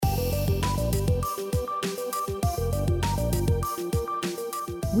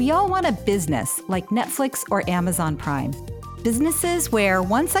We all want a business like Netflix or Amazon Prime. Businesses where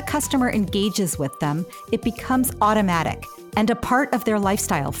once a customer engages with them, it becomes automatic and a part of their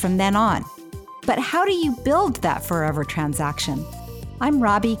lifestyle from then on. But how do you build that forever transaction? I'm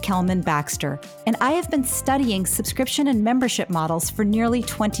Robbie Kellman Baxter, and I have been studying subscription and membership models for nearly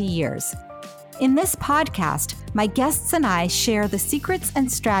 20 years. In this podcast, my guests and I share the secrets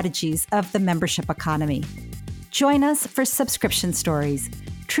and strategies of the membership economy. Join us for Subscription Stories,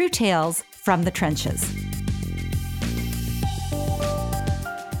 true tales from the trenches.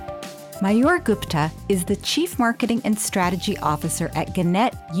 Mayur Gupta is the Chief Marketing and Strategy Officer at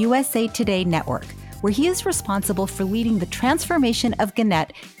Gannett USA Today Network, where he is responsible for leading the transformation of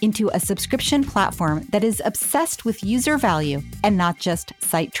Gannett into a subscription platform that is obsessed with user value and not just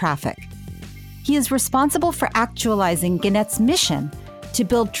site traffic. He is responsible for actualizing Gannett's mission to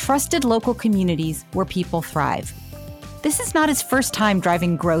build trusted local communities where people thrive. This is not his first time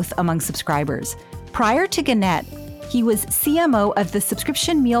driving growth among subscribers. Prior to Gannett, he was CMO of the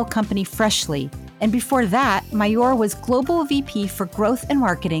subscription meal company Freshly, and before that, Mayur was Global VP for Growth and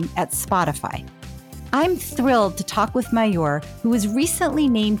Marketing at Spotify. I'm thrilled to talk with Mayur, who was recently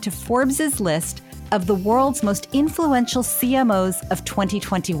named to Forbes' list of the world's most influential CMOs of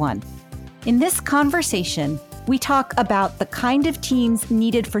 2021. In this conversation, we talk about the kind of teams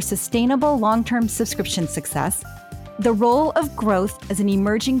needed for sustainable long-term subscription success, the role of growth as an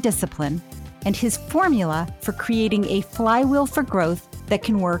emerging discipline, and his formula for creating a flywheel for growth that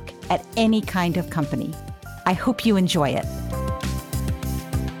can work at any kind of company. I hope you enjoy it.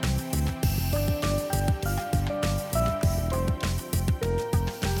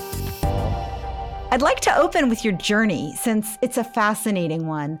 I'd like to open with your journey, since it's a fascinating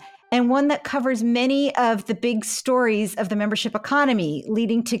one, and one that covers many of the big stories of the membership economy,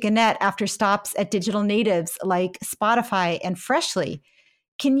 leading to Gannett after stops at digital natives like Spotify and Freshly.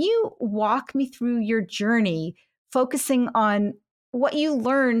 Can you walk me through your journey, focusing on what you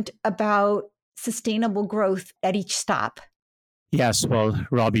learned about sustainable growth at each stop? Yes, well,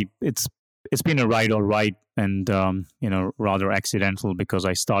 Robbie, it's been a ride, all right, and rather accidental, because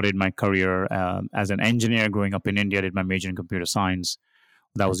I started my career as an engineer growing up in India. Did my major in computer science.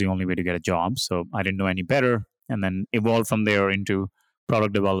 That was the only way to get a job, so I didn't know any better, and then evolved from there into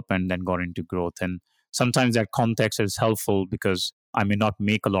product development, then got into growth. And sometimes that context is helpful because I may not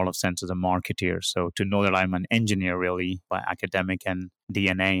make a lot of sense as a marketeer. So to know that I'm an engineer really by academic and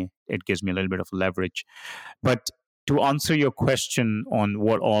DNA, it gives me a little bit of leverage. But to answer your question on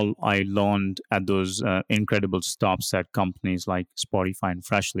what all I learned at those incredible stops at companies like Spotify and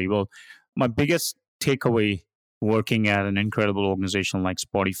Freshly, well, my biggest takeaway working at an incredible organization like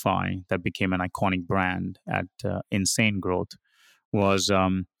Spotify that became an iconic brand at insane growth was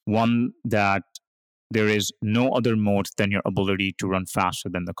one that there is no other moat than your ability to run faster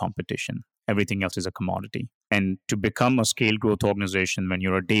than the competition. Everything else is a commodity. And to become a scale growth organization, when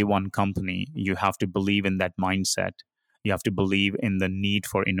you're a day one company, you have to believe in that mindset. You have to believe in the need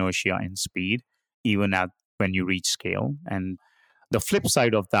for inertia and speed, even when you reach scale. And the flip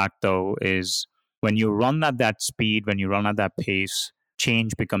side of that, though, is when you run at that speed, when you run at that pace,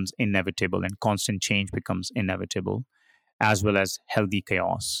 change becomes inevitable, and constant change becomes inevitable, as well as healthy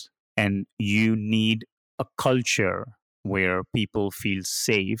chaos. And you need a culture where people feel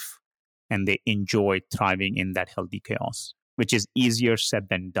safe and they enjoy thriving in that healthy chaos, which is easier said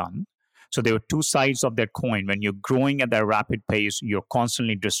than done. So there are two sides of that coin. When you're growing at that rapid pace, you're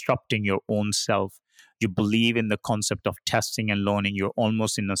constantly disrupting your own self. You believe in the concept of testing and learning. You're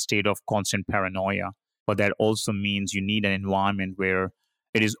almost in a state of constant paranoia. But that also means you need an environment where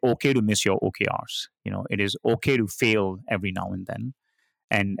it is okay to miss your OKRs. It is okay to fail every now and then.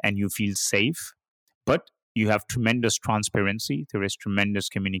 And you feel safe, but you have tremendous transparency. There is tremendous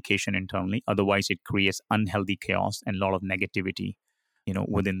communication internally. Otherwise, it creates unhealthy chaos and a lot of negativity,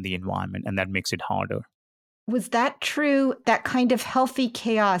 within the environment, and that makes it harder. Was that true? That kind of healthy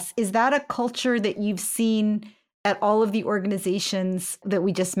chaos, is that a culture that you've seen at all of the organizations that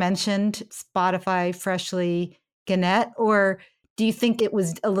we just mentioned, Spotify, Freshly, Gannett, or do you think it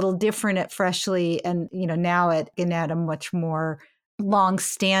was a little different at Freshly and, now at Gannett, a much more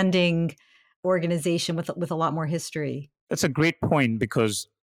long-standing organization with a lot more history? That's a great point, because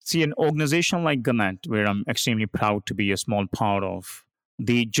see, an organization like Gannett, where I'm extremely proud to be a small part of,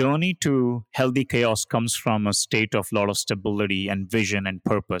 the journey to healthy chaos comes from a state of a lot of stability and vision and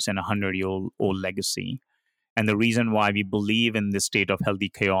purpose and a 100-year-old legacy. And the reason why we believe in this state of healthy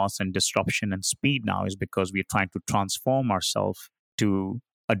chaos and disruption and speed now is because we're trying to transform ourselves to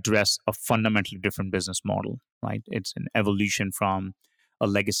address a fundamentally different business model, right? It's an evolution from a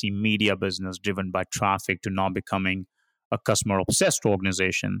legacy media business driven by traffic to now becoming a customer obsessed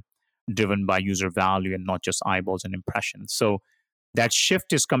organization driven by user value and not just eyeballs and impressions. So that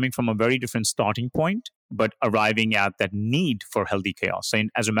shift is coming from a very different starting point, but arriving at that need for healthy chaos. And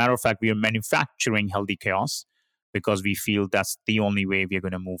as a matter of fact, we are manufacturing healthy chaos because we feel that's the only way we are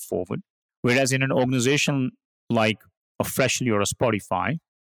going to move forward. Whereas in an organization like a Freshly or a Spotify,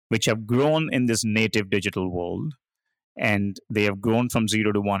 which have grown in this native digital world, and they have grown from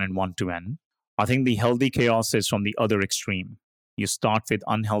 0 to 1 and 1 to n, I think the healthy chaos is from the other extreme. You start with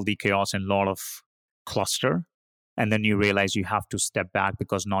unhealthy chaos and a lot of cluster, and then you realize you have to step back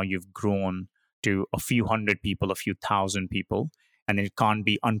because now you've grown to a few hundred people, a few thousand people, and it can't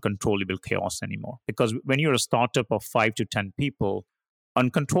be uncontrollable chaos anymore. Because when you're a startup of 5 to 10 people,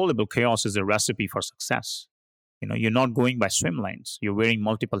 uncontrollable chaos is a recipe for success. You're not going by swim lanes. You're wearing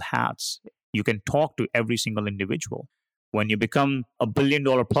multiple hats. You can talk to every single individual. When you become $1 billion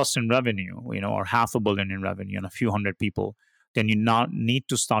plus in revenue, or $500 million in revenue and a few hundred people, then you now need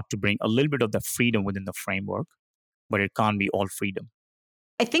to start to bring a little bit of the freedom within the framework, but it can't be all freedom.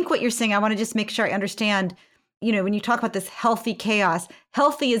 I think what you're saying, I want to just make sure I understand, when you talk about this healthy chaos,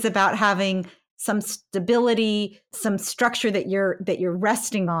 healthy is about having some stability, some structure that you're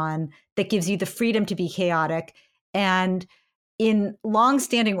resting on that gives you the freedom to be chaotic. And in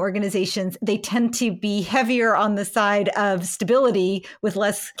long-standing organizations, they tend to be heavier on the side of stability with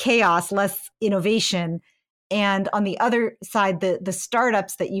less chaos, less innovation. And on the other side, the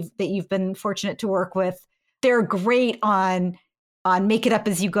startups that you've been fortunate to work with, they're great on make it up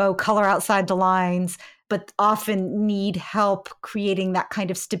as you go, color outside the lines, but often need help creating that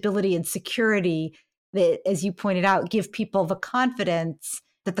kind of stability and security that, as you pointed out, give people the confidence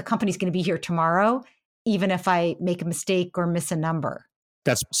that the company's going to be here tomorrow, even if I make a mistake or miss a number.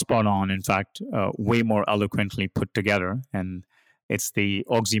 That's spot on. In fact, way more eloquently put together. And it's the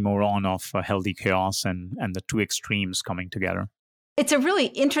oxymoron of healthy chaos and the two extremes coming together. It's a really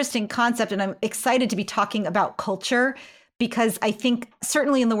interesting concept, and I'm excited to be talking about culture because I think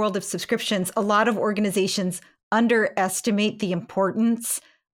certainly in the world of subscriptions, a lot of organizations underestimate the importance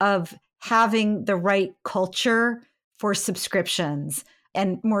of having the right culture for subscriptions,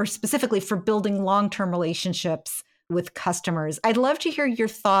 and more specifically for building long-term relationships with customers. I'd love to hear your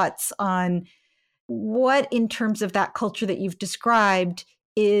thoughts on what, in terms of that culture that you've described,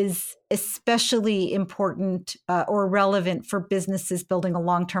 is especially important or relevant for businesses building a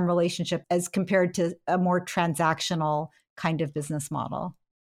long-term relationship as compared to a more transactional kind of business model.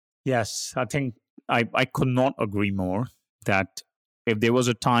 Yes, I think I could not agree more that if there was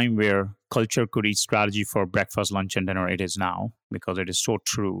a time where culture could eat strategy for breakfast, lunch, and dinner, it is now, because it is so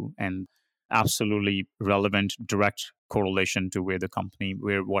true and absolutely relevant, direct correlation to where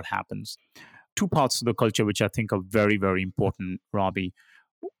what happens. Two parts of the culture which I think are very, very important, Robbie.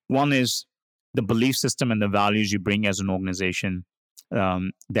 One is the belief system and the values you bring as an organization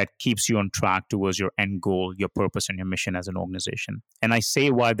that keeps you on track towards your end goal, your purpose, and your mission as an organization. And I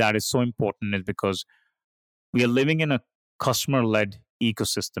say why that is so important is because we are living in a customer-led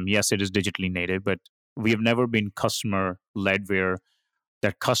ecosystem. Yes, it is digitally native, but we have never been customer-led where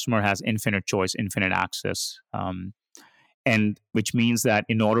that customer has infinite choice, infinite access. And which means that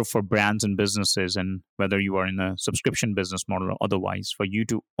in order for brands and businesses, and whether you are in a subscription business model or otherwise, for you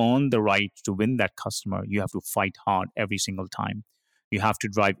to earn the right to win that customer, you have to fight hard every single time. You have to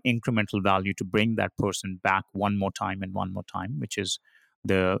drive incremental value to bring that person back one more time and one more time, which is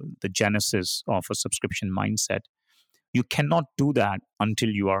the genesis of a subscription mindset. You cannot do that until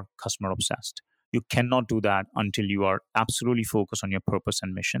you are customer obsessed. You cannot do that until you are absolutely focused on your purpose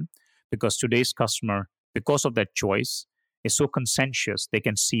and mission, because today's customer, because of that choice, is so conscientious, they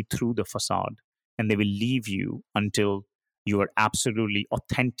can see through the facade and they will leave you until you are absolutely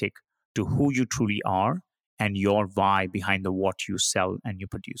authentic to who you truly are and your why behind the what you sell and you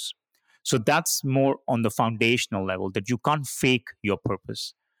produce. So that's more on the foundational level, that you can't fake your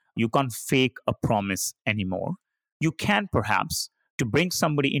purpose. You can't fake a promise anymore. You can perhaps to bring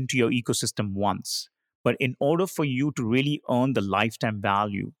somebody into your ecosystem once, but in order for you to really earn the lifetime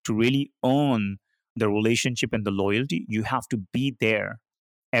value, to really earn the relationship and the loyalty, you have to be there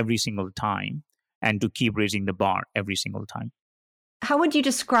every single time and to keep raising the bar every single time. How would you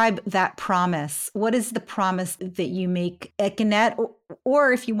describe that promise? What is the promise that you make at Gannett?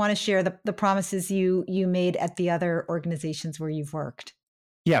 Or if you want to share the promises you made at the other organizations where you've worked?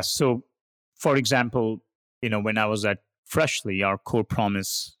 Yes. So, for example, when I was at Freshly, our core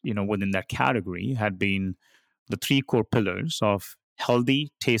promise, within that category had been the 3 core pillars of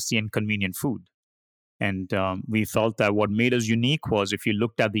healthy, tasty, and convenient food. And we felt that what made us unique was if you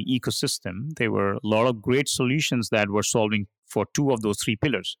looked at the ecosystem, there were a lot of great solutions that were solving for 2 of those 3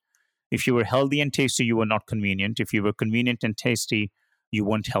 pillars. If you were healthy and tasty, you were not convenient. If you were convenient and tasty, you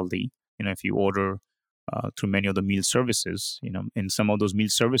weren't healthy. If you order through many of the meal services, in some of those meal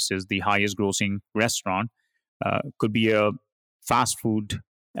services, the highest grossing restaurant could be a fast food,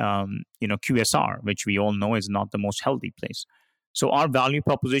 QSR, which we all know is not the most healthy place. So our value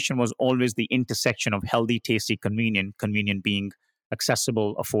proposition was always the intersection of healthy, tasty, convenient being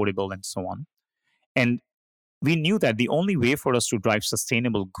accessible, affordable, and so on. And we knew that the only way for us to drive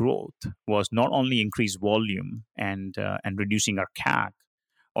sustainable growth was not only increase volume and reducing our CAC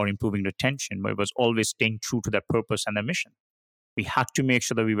or improving retention, but it was always staying true to that purpose and the mission. We had to make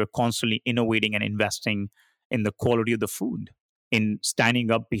sure that we were constantly innovating and investing in the quality of the food, in standing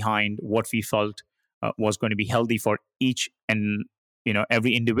up behind what we felt was going to be healthy for each and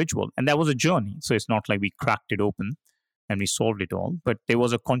every individual. And that was a journey. So it's not like we cracked it open and we solved it all, but there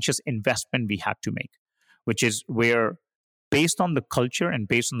was a conscious investment we had to make, which is where, based on the culture and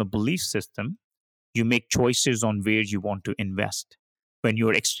based on the belief system, you make choices on where you want to invest. When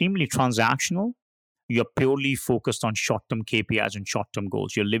you're extremely transactional, you're purely focused on short-term KPIs and short-term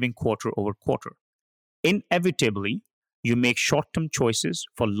goals. You're living quarter over quarter. Inevitably, you make short-term choices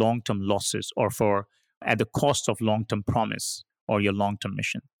for long-term losses or at the cost of long-term promise or your long-term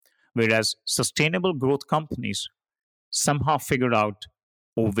mission. Whereas sustainable growth companies somehow figure out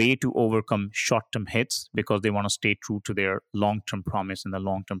a way to overcome short-term hits because they want to stay true to their long-term promise and the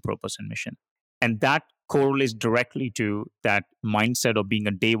long-term purpose and mission. And that correlates directly to that mindset of being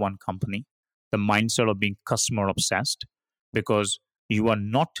a day one company, the mindset of being customer obsessed, because you are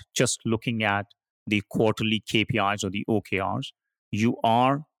not just looking at the quarterly KPIs or the OKRs. You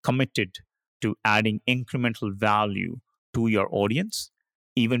are committed to adding incremental value to your audience,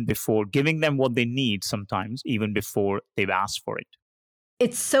 even before giving them what they need, sometimes even before they've asked for it.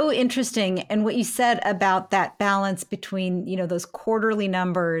 It's so interesting. And what you said about that balance between, those quarterly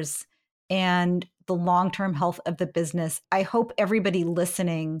numbers and the long-term health of the business, I hope everybody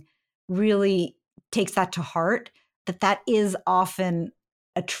listening really takes that to heart, that is often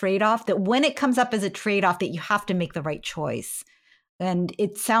a trade-off, that when it comes up as a trade-off, that you have to make the right choice. And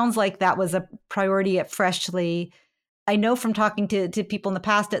it sounds like that was a priority at Freshly. I know from talking to people in the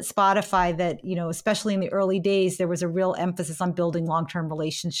past at Spotify that, especially in the early days, there was a real emphasis on building long-term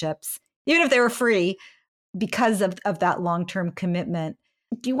relationships, even if they were free, because of that long-term commitment.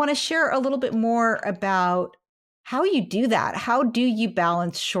 Do you want to share a little bit more about how you do that? How do you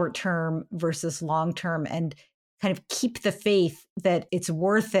balance short-term versus long-term and kind of keep the faith that it's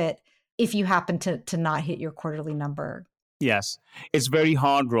worth it if you happen to not hit your quarterly number? Yes, it's very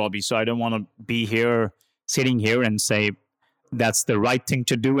hard, Robbie. So I don't want to be sitting here and say that's the right thing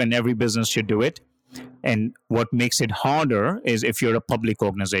to do and every business should do it. And what makes it harder is if you're a public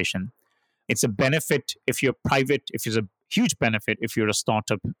organization. It's a benefit if you're private, if it's a huge benefit if you're a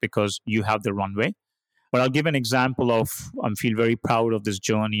startup because you have the runway. But I'll give an example of, I feel very proud of this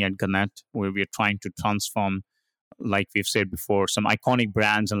journey at Gannett, where we're trying to transform, like we've said before, some iconic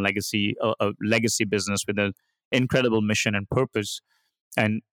brands and legacy business with an incredible mission and purpose.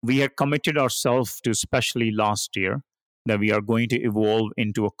 And we had committed ourselves to, especially last year, that we are going to evolve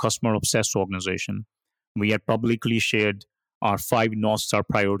into a customer-obsessed organization. We had publicly shared our 5 North Star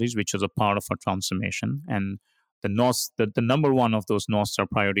priorities, which was a part of our transformation. And the number one of those North Star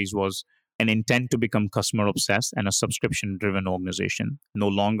priorities was an intent to become customer-obsessed and a subscription-driven organization, no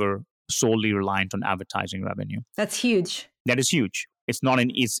longer solely reliant on advertising revenue. That's huge. That is huge.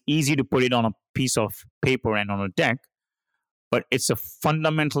 It's easy to put it on a piece of paper and on a deck, but it's a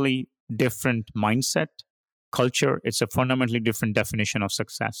fundamentally different mindset, culture. It's a fundamentally different definition of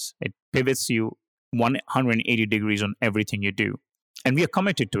success. It pivots you 180 degrees on everything you do. And we are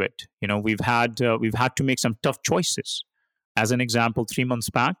committed to it. We've had to make some tough choices. As an example, 3 months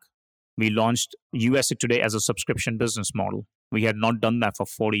back, we launched USA Today as a subscription business model. We had not done that for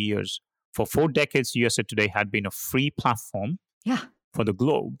 40 years. For 4 decades, USA Today had been a free platform for the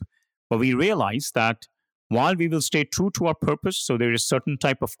globe. But we realized that while we will stay true to our purpose, so there is certain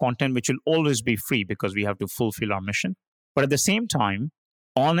type of content which will always be free because we have to fulfill our mission. But at the same time,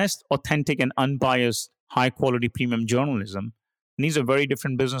 honest, authentic, and unbiased, high-quality premium journalism needs a very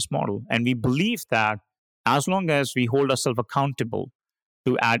different business model. And we believe that as long as we hold ourselves accountable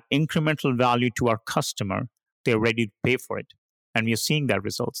to add incremental value to our customer, they're ready to pay for it. And we are seeing that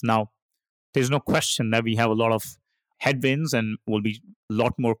results. Now, there's no question that we have a lot of headwinds and will be a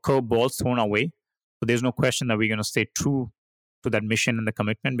lot more curveballs thrown our way. But there's no question that we're going to stay true to that mission and the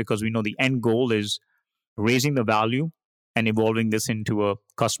commitment, because we know the end goal is raising the value and evolving this into a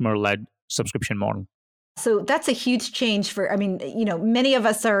customer-led subscription model. So that's a huge change many of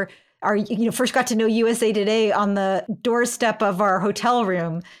us are first got to know USA Today on the doorstep of our hotel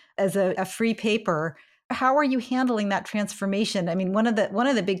room. as a free paper. How are you handling that transformation? I mean, one of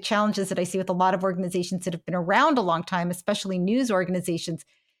the big challenges that I see with a lot of organizations that have been around a long time, especially news organizations,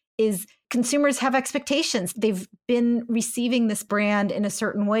 is consumers have expectations. They've been receiving this brand in a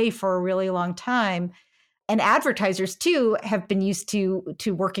certain way for a really long time. And advertisers too have been used to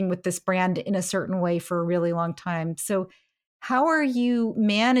working with this brand in a certain way for a really long time. So how are you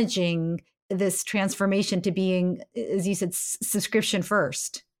managing this transformation to being, as you said, subscription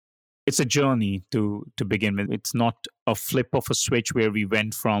first? It's a journey to begin with. It's not a flip of a switch where we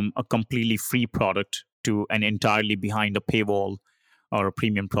went from a completely free product to an entirely behind a paywall or a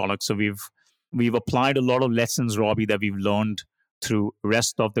premium product. So we've applied a lot of lessons, Robbie, that we've learned through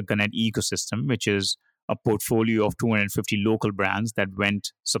rest of the Gannett ecosystem, which is a portfolio of 250 local brands that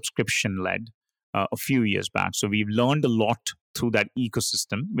went subscription led a few years back. So we've learned a lot through that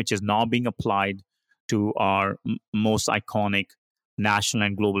ecosystem, which is now being applied to our most iconic national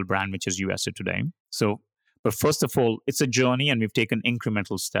and global brand, which is USA Today. So, but first of all, it's a journey and we've taken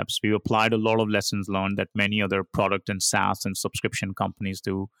incremental steps. We've applied a lot of lessons learned that many other product and SaaS and subscription companies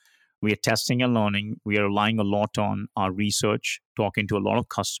do. We are testing and learning. We are relying a lot on our research, talking to a lot of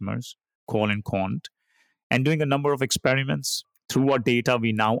customers, qual and quant, and doing a number of experiments. Through our data,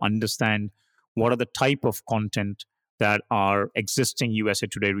 we now understand what are the type of content that our existing USA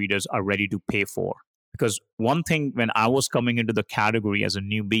Today readers are ready to pay for. Because one thing, when I was coming into the category as a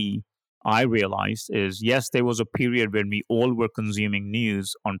newbie, I realized is, yes, there was a period when we all were consuming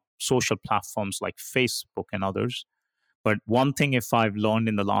news on social platforms like Facebook and others. But one thing, if I've learned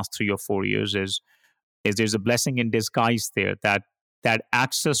in the last 3 or 4 years, is there's a blessing in disguise there, that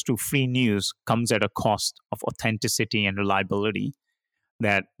access to free news comes at a cost of authenticity and reliability,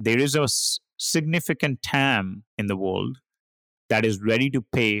 that there is a significant TAM in the world that is ready to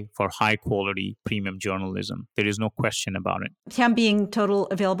pay for high quality premium journalism. There is no question about it. TAM being total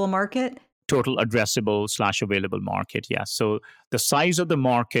available market? Total addressable / available market, yes. So the size of the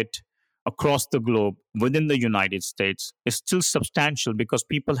market across the globe within the United States is still substantial because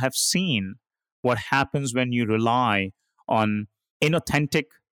people have seen what happens when you rely on inauthentic,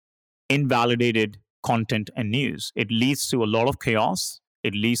 invalidated content and news. It leads to a lot of chaos.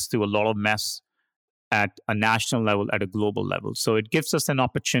 It leads to a lot of mess at a national level, at a global level. So it gives us an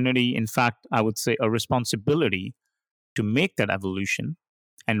opportunity, in fact, I would say a responsibility to make that evolution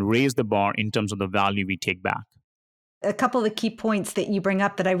and raise the bar in terms of the value we take back. A couple of the key points that you bring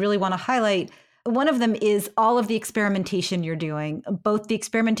up that I really want to highlight. One of them is all of the experimentation you're doing, both the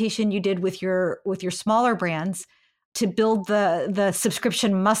experimentation you did with your smaller brands to build the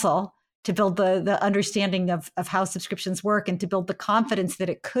subscription muscle, to build the understanding of how subscriptions work and to build the confidence that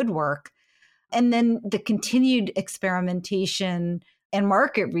it could work. And then the continued experimentation and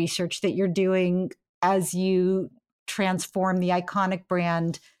market research that you're doing as you transform the iconic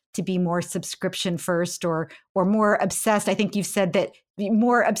brand to be more subscription first or more obsessed. I think you've said that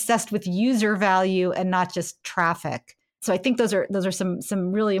more obsessed with user value and not just traffic. So I think those are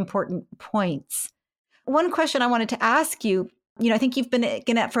some really important points. One question I wanted to ask you, I think you've been at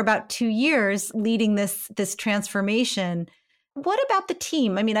Gannett for about 2 years leading this transformation. What about the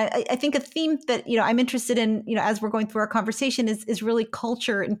team? I mean, I think a theme that, I'm interested in, as we're going through our conversation is really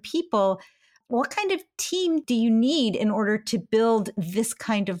culture and people. What kind of team do you need in order to build this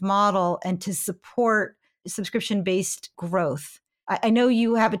kind of model and to support subscription-based growth? I know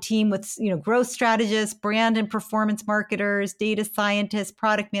you have a team with, growth strategists, brand and performance marketers, data scientists,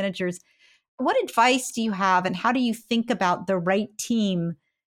 product managers. What advice do you have and how do you think about the right team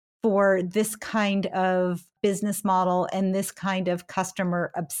for this kind of business model and this kind of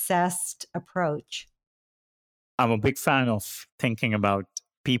customer obsessed approach? I'm a big fan of thinking about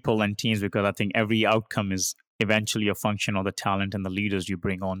people and teams because I think every outcome is eventually a function of the talent and the leaders you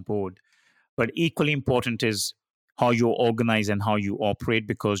bring on board. But equally important is how you organize and how you operate,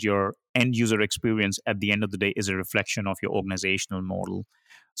 because your end user experience at the end of the day is a reflection of your organizational model.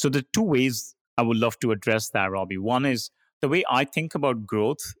 So the two ways I would love to address that, Robbie. One is the way I think about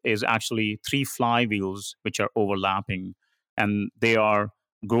growth is actually 3 flywheels which are overlapping, and they are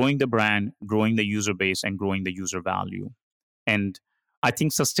growing the brand, growing the user base, and growing the user value. And I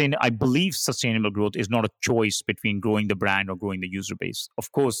believe sustainable growth is not a choice between growing the brand or growing the user base.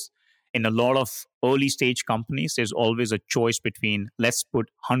 Of course, in a lot of early stage companies, there's always a choice between let's put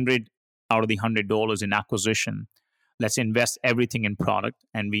 100 out of the $100 in acquisition. Let's invest everything in product,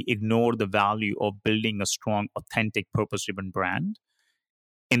 and we ignore the value of building a strong, authentic, purpose-driven brand.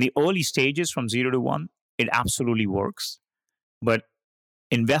 In the early stages from 0 to 1, it absolutely works. But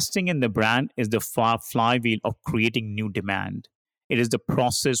investing in the brand is the flywheel of creating new demand. It is the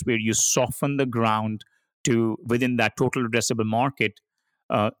process where you soften the ground to, within that total addressable market,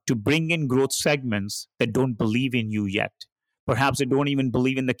 to bring in growth segments that don't believe in you yet. Perhaps they don't even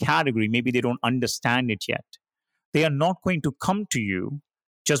believe in the category. Maybe they don't understand it yet. They are not going to come to you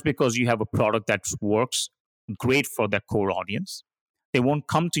just because you have a product that works great for their core audience. They won't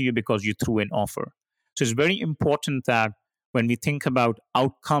come to you because you threw an offer. So it's very important that when we think about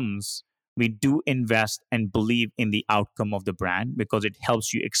outcomes, we do invest and believe in the outcome of the brand because it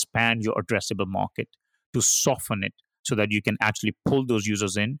helps you expand your addressable market, to soften it so that you can actually pull those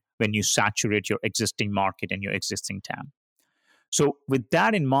users in when you saturate your existing market and your existing TAM. So with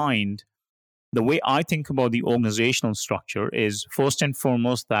that in mind, the way I think about the organizational structure is first and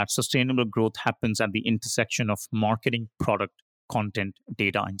foremost that sustainable growth happens at the intersection of marketing, product, content,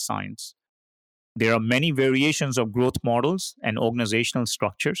 data, and science. There are many variations of growth models and organizational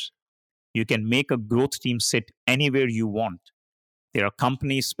structures. You can make a growth team sit anywhere you want. There are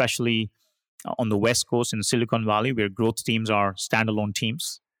companies, especially on the West Coast in Silicon Valley, where growth teams are standalone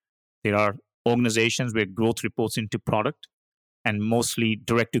teams. There are organizations where growth reports into product, and mostly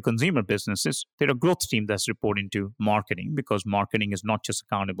direct-to-consumer businesses, there are growth teams that's reporting to marketing because marketing is not just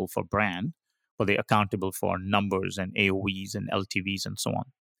accountable for brand, but they're accountable for numbers and AOVs and LTVs and so on.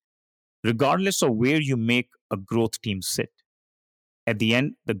 Regardless of where you make a growth team sit, at the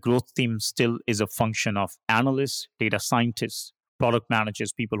end, the growth team still is a function of analysts, data scientists, product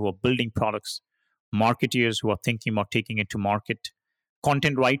managers, people who are building products, marketeers who are thinking about taking it to market,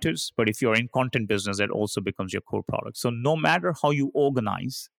 content writers. But if you're in content business, that also becomes your core product. So no matter how you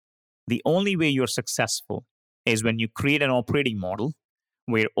organize, the only way you're successful is when you create an operating model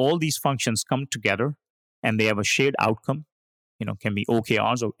where all these functions come together and they have a shared outcome, can be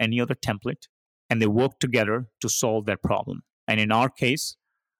OKRs or any other template, and they work together to solve that problem. And in our case,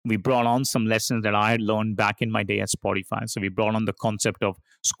 we brought on some lessons that I had learned back in my day at Spotify. So we brought on the concept of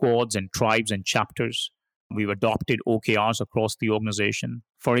squads and tribes and chapters. We've adopted OKRs across the organization,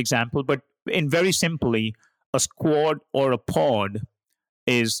 for example. But in very simply, a squad or a pod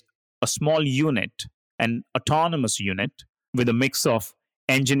is a small unit, an autonomous unit with a mix of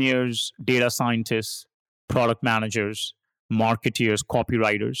engineers, data scientists, product managers, marketeers,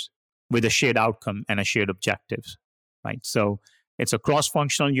 copywriters, with a shared outcome and a shared objectives, right? So it's a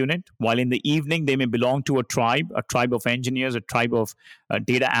cross-functional unit. While in the evening, they may belong to a tribe of engineers, a tribe of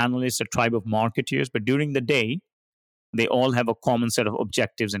data analysts, a tribe of marketeers. But during the day, they all have a common set of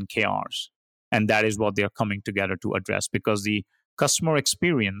objectives and KRs. And that is what they're coming together to address because the customer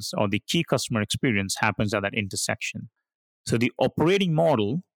experience or the key customer experience happens at that intersection. So the operating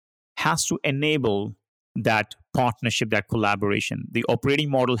model has to enable that partnership, that collaboration. The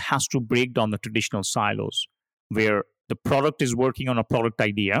operating model has to break down the traditional silos where the product is working on a product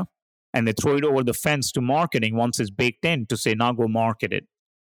idea and they throw it over the fence to marketing once it's baked in to say, now go market it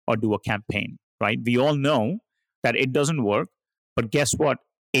or do a campaign, right? We all know that it doesn't work, but guess what?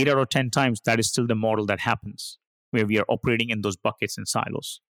 8 out of 10 times, that is still the model that happens where we are operating in those buckets and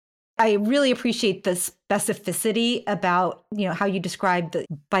silos. I really appreciate the specificity about, how you describe the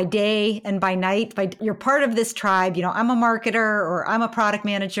by day and by night. You're part of this tribe. I'm a marketer or I'm a product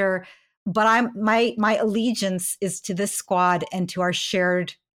manager, but my allegiance is to this squad and to our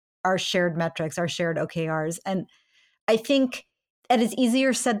shared metrics, our shared OKRs. And I think it is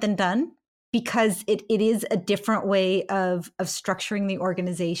easier said than done because it is a different way of structuring the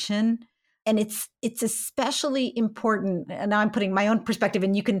organization. And it's especially important. And now I'm putting my own perspective,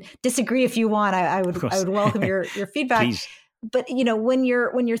 and you can disagree if you want. I would welcome your feedback. Please. But when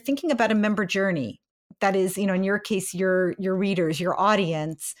you're thinking about a member journey, that is, in your case, your readers, your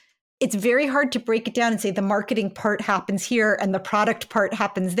audience, it's very hard to break it down and say the marketing part happens here and the product part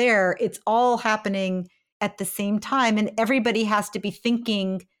happens there. It's all happening at the same time, and everybody has to be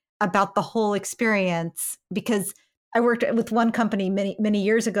thinking about the whole experience because I worked with one company many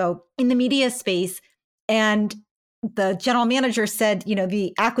years ago in the media space, and the general manager said,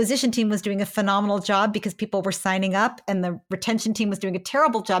 the acquisition team was doing a phenomenal job because people were signing up, and the retention team was doing a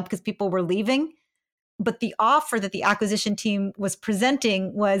terrible job because people were leaving. But the offer that the acquisition team was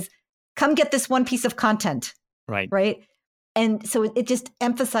presenting was, come get this one piece of content. Right. And so it just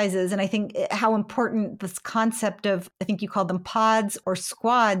emphasizes, and I think how important this concept of, I think you call them pods or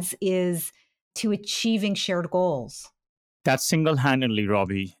squads, is to achieving shared goals. That single-handedly,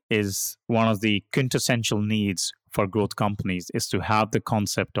 Robbie, is one of the quintessential needs for growth companies, is to have the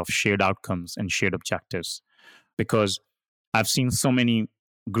concept of shared outcomes and shared objectives. Because I've seen so many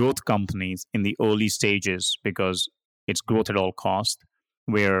growth companies in the early stages, because it's growth at all cost,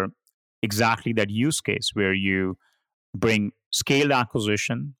 where exactly that use case where you bring scaled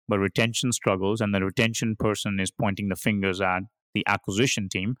acquisition, but retention struggles, and the retention person is pointing the fingers at the acquisition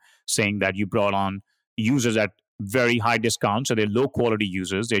team, saying that you brought on users at very high discount. So they're low quality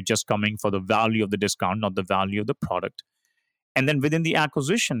users. They're just coming for the value of the discount, not the value of the product. And then within the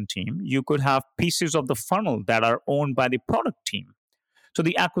acquisition team, you could have pieces of the funnel that are owned by the product team. So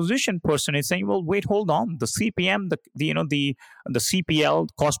the acquisition person is saying, well, wait, hold on. The CPM, the CPL,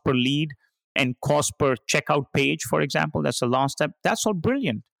 cost per lead, and cost per checkout page, for example, that's the last step. That's all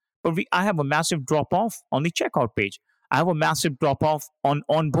brilliant. But I have a massive drop off on the checkout page. I have a massive drop off on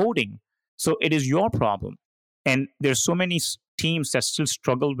onboarding. So it is your problem. And there's so many teams that still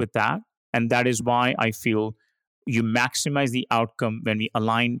struggle with that. And that is why I feel you maximize the outcome when we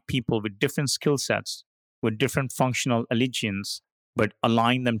align people with different skill sets, with different functional allegiance, but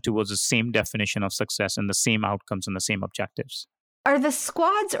align them towards the same definition of success and the same outcomes and the same objectives. Are the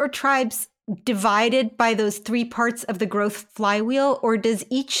squads or tribes divided by those three parts of the growth flywheel, or does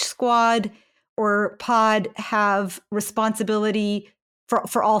each squad or pod have responsibility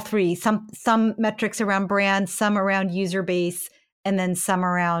for all three? Some metrics around brand, some around user base, and then some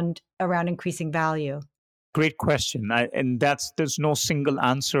around increasing value? Great question. There's no single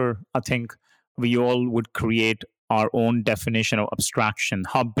answer. I think we all would create our own definition of abstraction,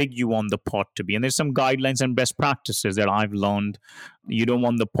 how big you want the pod to be. And there's some guidelines and best practices that I've learned. You don't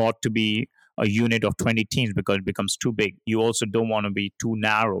want the pod to be a unit of 20 teams because it becomes too big. You also don't want to be too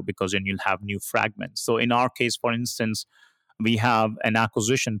narrow because then you'll have new fragments. So in our case, for instance, we have an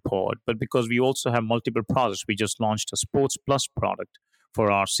acquisition pod, but because we also have multiple products, we just launched a Sports Plus product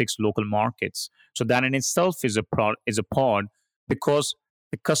for our 6 local markets. So that in itself is a pod because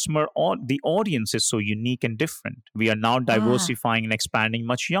the customer or the audience is so unique and different. We are now diversifying and expanding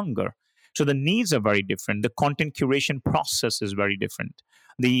much younger. So the needs are very different. The content curation process is very different.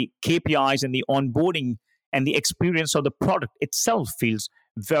 The KPIs and the onboarding and the experience of the product itself feels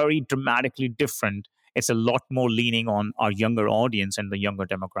very dramatically different. It's a lot more leaning on our younger audience and the younger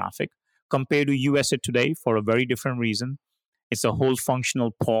demographic compared to USA Today for a very different reason. It's a whole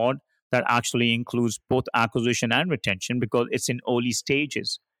functional pod that actually includes both acquisition and retention because it's in early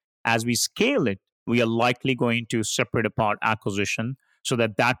stages. As we scale it, we are likely going to separate apart acquisition so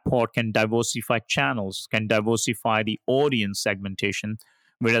that pod can diversify channels, can diversify the audience segmentation,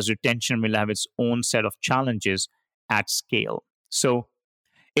 whereas retention will have its own set of challenges at scale. So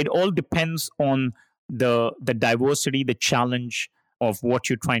it all depends on the diversity, the challenge of what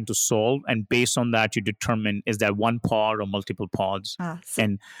you're trying to solve. And based on that, you determine, is that one pod or multiple pods?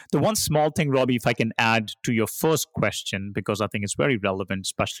 And the one small thing, Robbie, if I can add to your first question, because I think it's very relevant,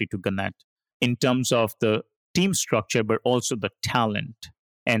 especially to Gannett, in terms of the team structure, but also the talent.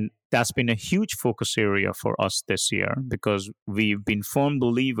 And that's been a huge focus area for us this year because we've been firm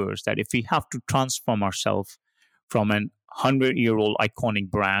believers that if we have to transform ourselves from an 100-year-old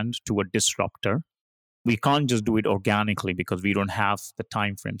iconic brand to a disruptor, we can't just do it organically because we don't have the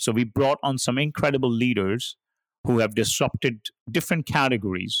time frame. So we brought on some incredible leaders who have disrupted different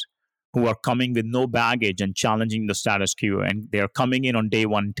categories, who are coming with no baggage and challenging the status quo. And they're coming in on day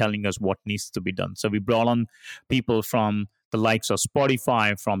one telling us what needs to be done. So we brought on people from the likes of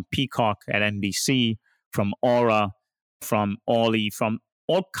Spotify, from Peacock at NBC, from Aura, from Ollie, from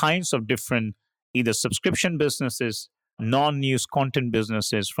all kinds of different either subscription businesses, non-news content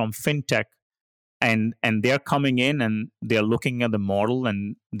businesses, from fintech. And they're coming in and they're looking at the model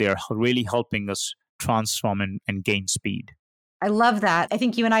and they're really helping us transform and gain speed. I love that. I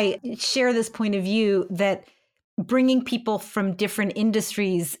think you and I share this point of view that bringing people from different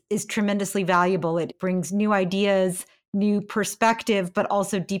industries is tremendously valuable. It brings new ideas, new perspective, but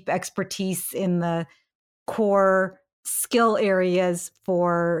also deep expertise in the core skill areas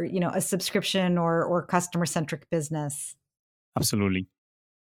for, a subscription or customer-centric business. Absolutely.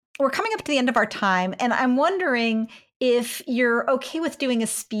 We're coming up to the end of our time, and I'm wondering if you're okay with doing a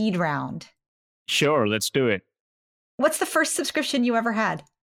speed round. Sure, let's do it. What's the first subscription you ever had?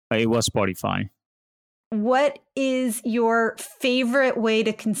 It was Spotify. What is your favorite way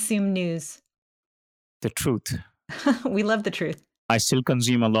to consume news? The truth. We love the truth. I still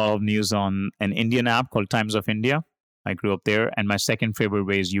consume a lot of news on an Indian app called Times of India. I grew up there, and my second favorite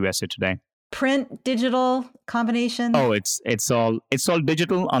way is USA Today. Print, digital combination? Oh, it's all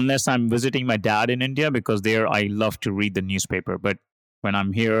digital unless I'm visiting my dad in India because there I love to read the newspaper. But when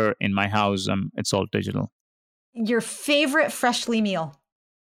I'm here in my house, it's all digital. Your favorite freshly meal?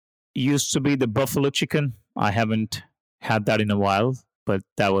 Used to be the buffalo chicken. I haven't had that in a while, but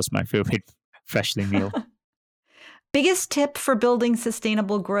that was my favorite freshly meal. Biggest tip for building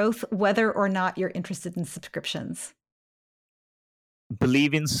sustainable growth, whether or not you're interested in subscriptions?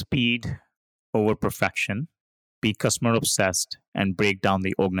 Believe in speed over perfection, be customer obsessed, and break down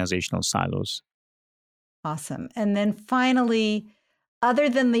the organizational silos. Awesome. And then finally, other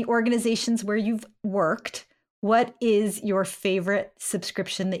than the organizations where you've worked, What is your favorite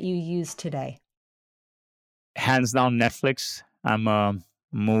subscription that you use today? Hands down, Netflix. I'm a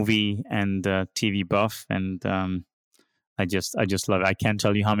movie and TV buff, and I just love it. I can't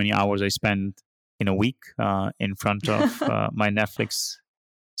tell you how many hours I spend in a week in front of my Netflix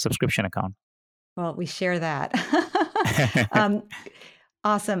subscription account. Well, we share that.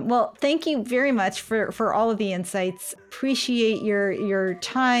 Awesome. Well, thank you very much for all of the insights. Appreciate your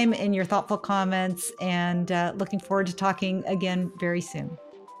time and your thoughtful comments, and looking forward to talking again very soon.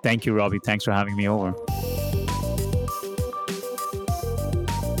 Thank you, Robbie. Thanks for having me over.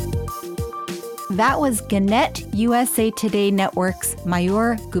 That was Gannett USA Today Network's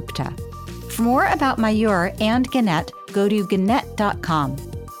Mayur Gupta. For more about Mayur and Gannett, go to gannett.com.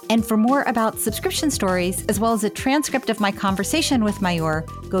 And for more about subscription stories, as well as a transcript of my conversation with Mayur,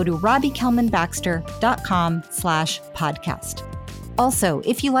 go to robbiekelmanbaxter.com/podcast. Also,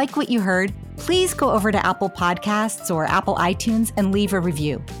 if you like what you heard, please go over to Apple Podcasts or Apple iTunes and leave a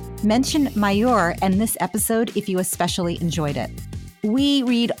review. Mention Mayur and this episode if you especially enjoyed it. We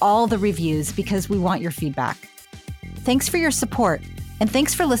read all the reviews because we want your feedback. Thanks for your support, and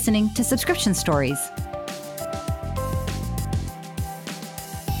thanks for listening to Subscription Stories.